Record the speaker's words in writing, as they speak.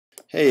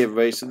Hey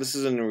everybody, so this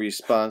is in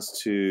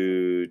response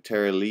to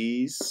Tara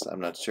Lee's,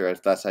 I'm not sure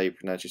if that's how you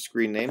pronounce your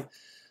screen name,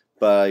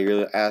 but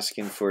you're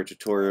asking for a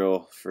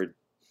tutorial for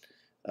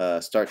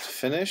start to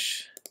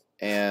finish,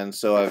 and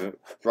so I've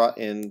brought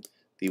in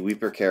the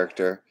Weeper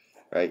character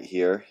right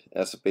here,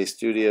 SFB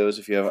Studios.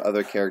 If you have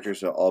other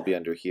characters, they'll all be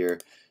under here,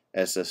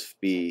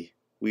 SFB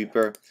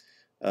Weeper.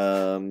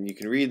 You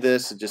can read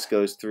this, it just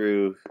goes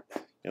through,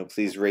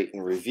 please rate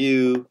and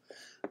review,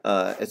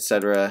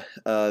 etc.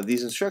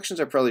 These instructions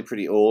are probably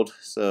pretty old,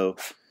 so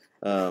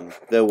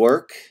they'll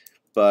work,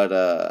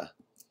 but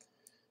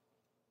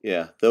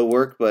yeah, they'll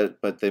work,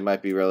 but they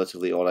might be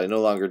relatively old. I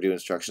no longer do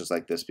instructions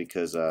like this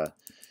because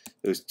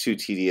it was too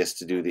tedious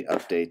to do the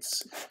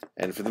updates,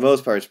 and for the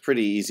most part, it's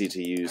pretty easy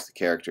to use the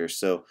characters.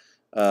 So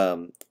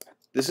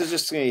this is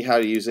just going to be how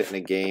to use it in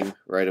a game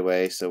right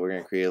away. So we're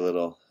going to create a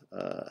little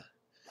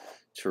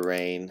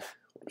terrain.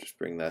 We'll just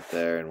bring that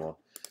there, and we'll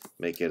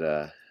make it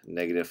a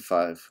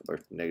 -5 or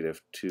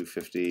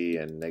 -250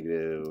 and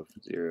 -0,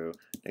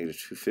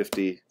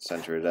 -250.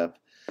 Center it up,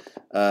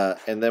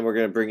 and then we're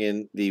going to bring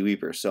in the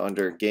Weeper. So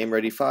under Game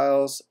Ready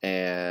Files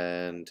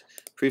and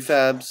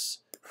Prefabs,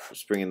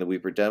 just bring in the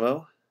Weeper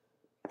demo.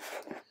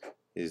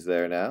 He's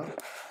there now.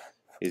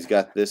 He's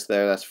got this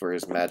there. That's for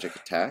his magic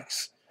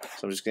attacks.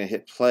 So I'm just going to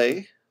hit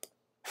play,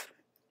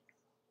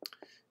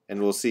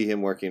 and we'll see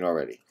him working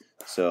already.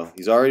 So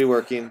he's already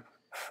working.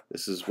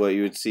 This is what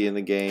you would see in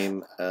the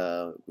game.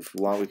 If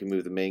we want, we can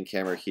move the main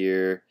camera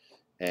here,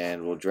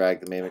 and we'll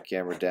drag the main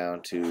camera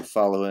down to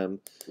follow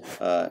him,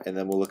 and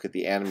then we'll look at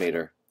the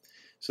animator.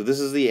 So this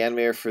is the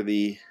animator for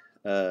the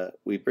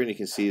Weeper, and you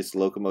can see it's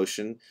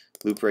locomotion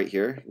loop right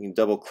here. You can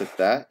double click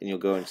that, and you'll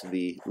go into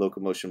the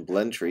locomotion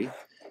blend tree.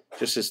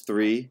 Just as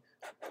 3,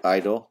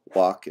 idle,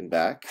 walk, and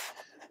back.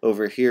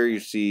 Over here you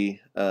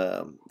see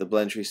the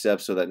blend tree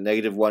steps, so that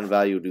 -1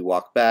 value would be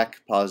walk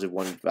back,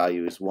 +1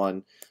 value is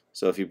 1.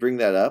 So if you bring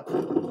that up,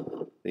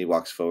 then he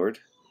walks forward.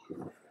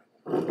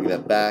 Bring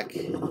that back,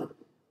 he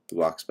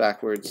walks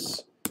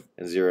backwards,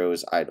 and 0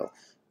 is idle.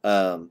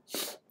 And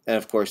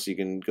of course you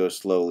can go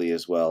slowly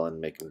as well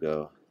and make him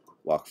go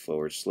walk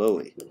forward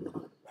slowly.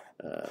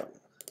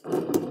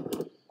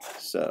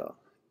 So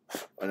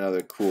another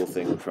cool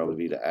thing would probably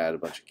be to add a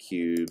bunch of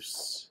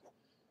cubes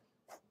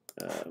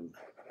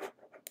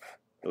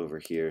over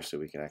here so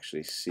we can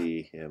actually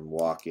see him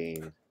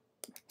walking.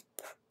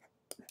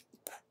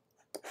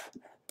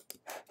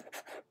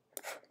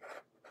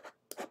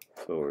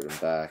 Forward and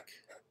back.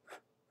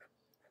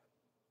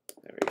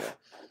 There we go.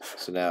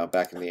 So now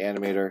back in the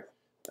animator,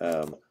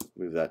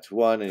 move that to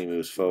 1 and he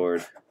moves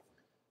forward.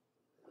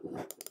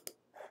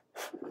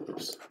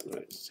 Oops,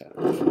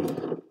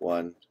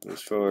 1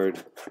 moves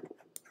forward,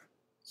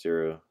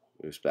 0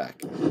 moves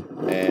back,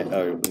 and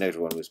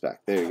 -1 moves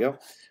back. There you go.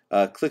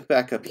 Click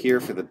back up here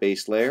for the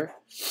base layer.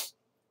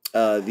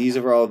 These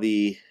are all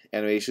the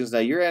animations. Now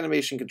your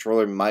animation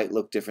controller might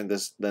look different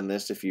than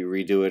this if you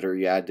redo it or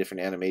you add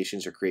different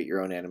animations or create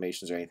your own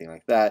animations or anything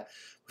like that.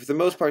 But for the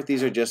most part,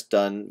 these are just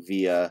done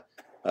via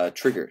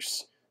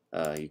triggers.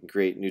 You can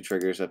create new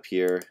triggers up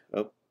here.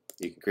 Oh,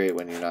 you can create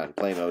when you're not in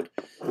play mode.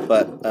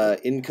 But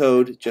in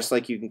code, just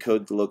like you can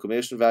code the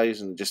locomotion values,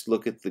 and just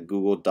look at the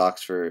Google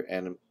Docs for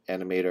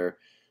Animator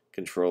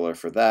controller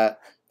for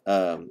that,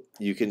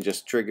 you can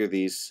just trigger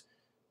these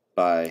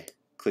by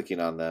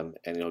clicking on them,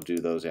 and it'll do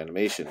those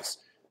animations.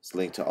 It's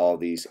linked to all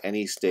these.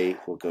 Any state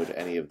will go to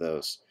any of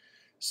those.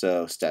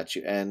 So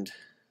statue end,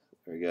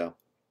 there we go.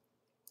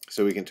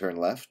 So we can turn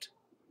left,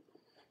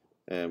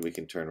 and we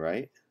can turn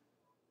right.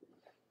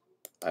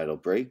 Idle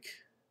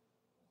break.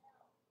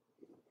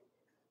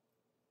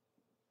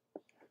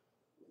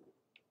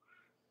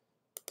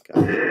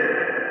 Got it.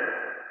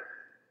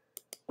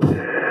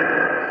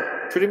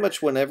 Pretty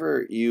much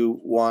whenever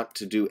you want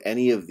to do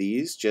any of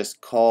these,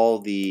 just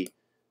call it,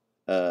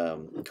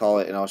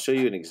 and I'll show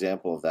you an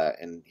example of that.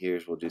 And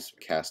here's, we'll do some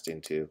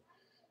casting too.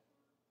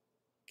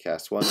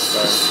 Cast 1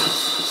 start.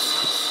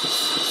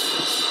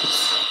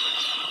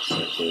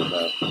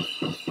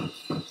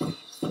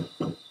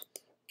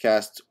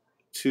 Cast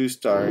 2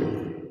 start,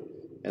 and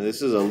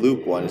this is a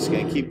loop one. It's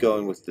going to keep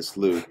going with this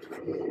loop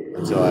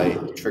until I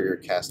trigger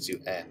cast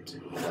 2 end,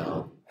 and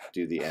I'll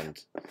do the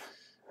end.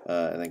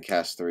 And then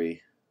cast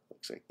 3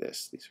 looks like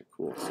this. These are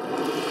cool.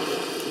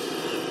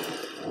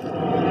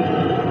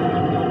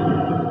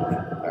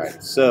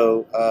 Alright,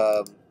 so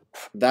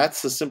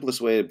that's the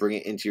simplest way to bring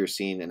it into your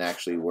scene and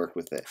actually work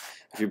with it.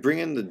 If you bring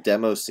in the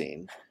demo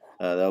scene,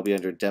 that'll be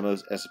under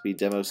demos, SFB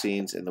demo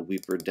scenes, and the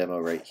Weeper demo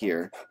right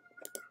here.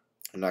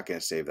 I'm not going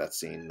to save that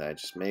scene that I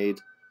just made.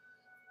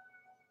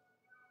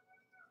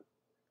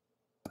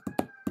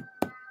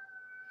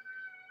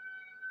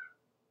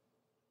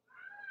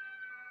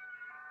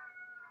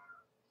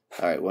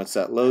 Alright, once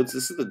that loads,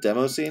 this is the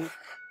demo scene,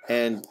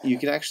 and you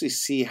can actually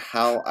see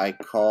how I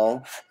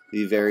call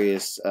the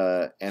various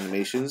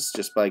animations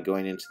just by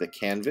going into the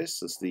canvas.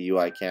 This is the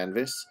UI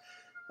canvas.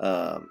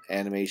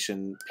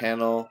 Animation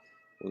panel,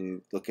 we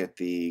can look at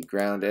the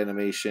ground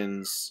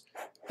animations,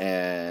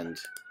 and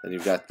then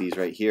you've got these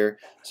right here.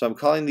 So I'm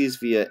calling these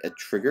via a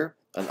trigger.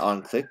 an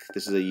on click.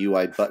 This is a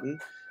UI button.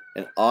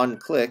 An on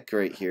click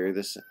right here,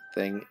 this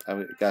thing,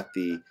 I've got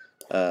the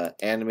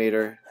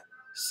animator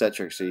set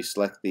trigger. So you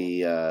select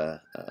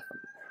the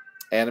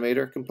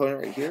animator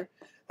component right here,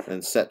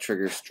 and set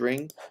trigger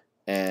string,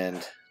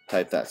 and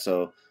type that.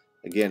 So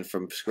again,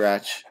 from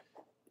scratch,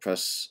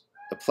 press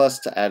the plus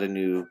to add a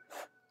new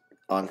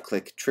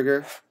on-click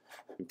trigger.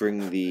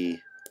 Bring the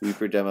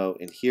Reaper demo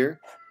in here,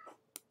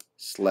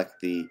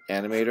 select the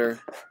animator,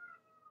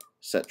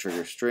 set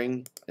trigger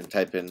string, and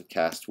type in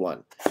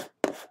cast1.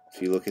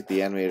 If you look at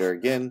the animator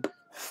again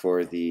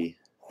for the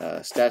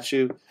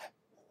statue,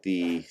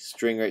 the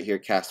string right here,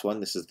 cast1,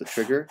 this is the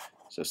trigger.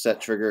 So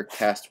set trigger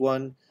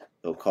cast1,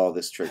 they'll call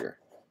this trigger.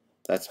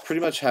 That's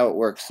pretty much how it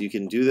works. You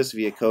can do this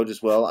via code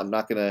as well. I'm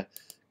not going to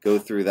go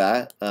through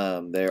that.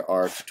 There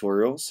are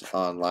tutorials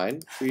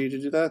online for you to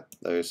do that.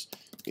 There's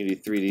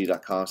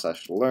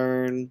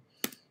unity3d.com/learn.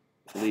 I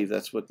believe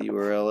that's what the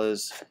URL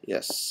is.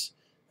 Yes.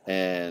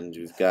 And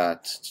we've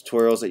got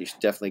tutorials that you should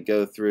definitely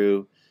go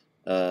through.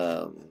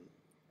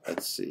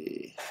 Let's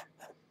see.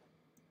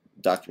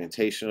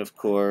 Documentation, of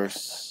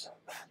course.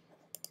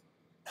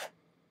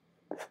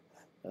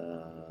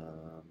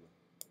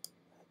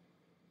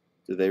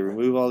 Did they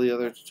remove all the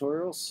other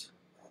tutorials?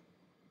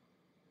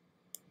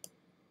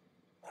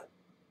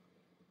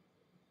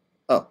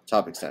 Oh,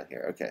 topics down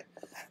here. Okay.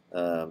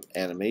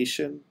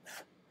 Animation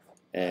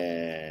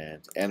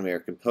and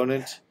animator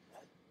component.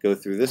 Go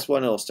through this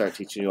one. It'll start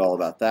teaching you all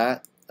about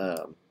that.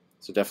 So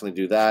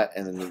definitely do that,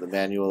 and then the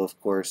manual,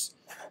 of course.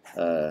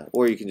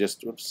 Or you can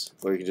just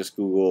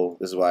Google.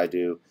 This is what I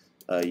do.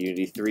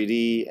 Unity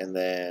 3D, and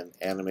then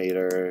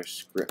animator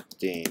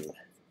scripting.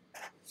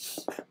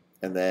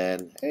 And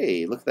then,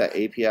 hey, look at that,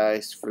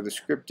 APIs for the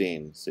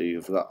scripting. So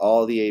you've got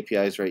all the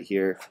APIs right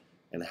here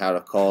and how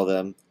to call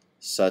them,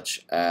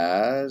 such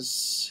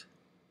as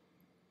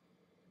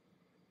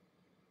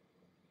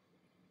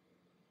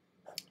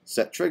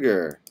set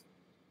trigger.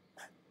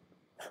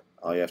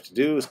 All you have to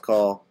do is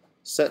call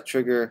set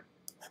trigger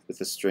with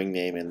a string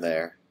name in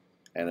there,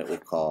 and it will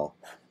call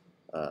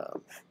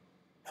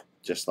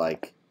just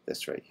like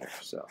this right here.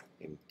 So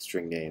in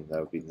string name, that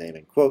would be name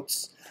in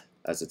quotes,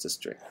 as it's a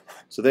string.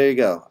 So there you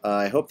go.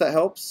 I hope that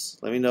helps.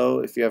 Let me know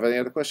if you have any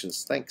other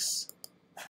questions. Thanks.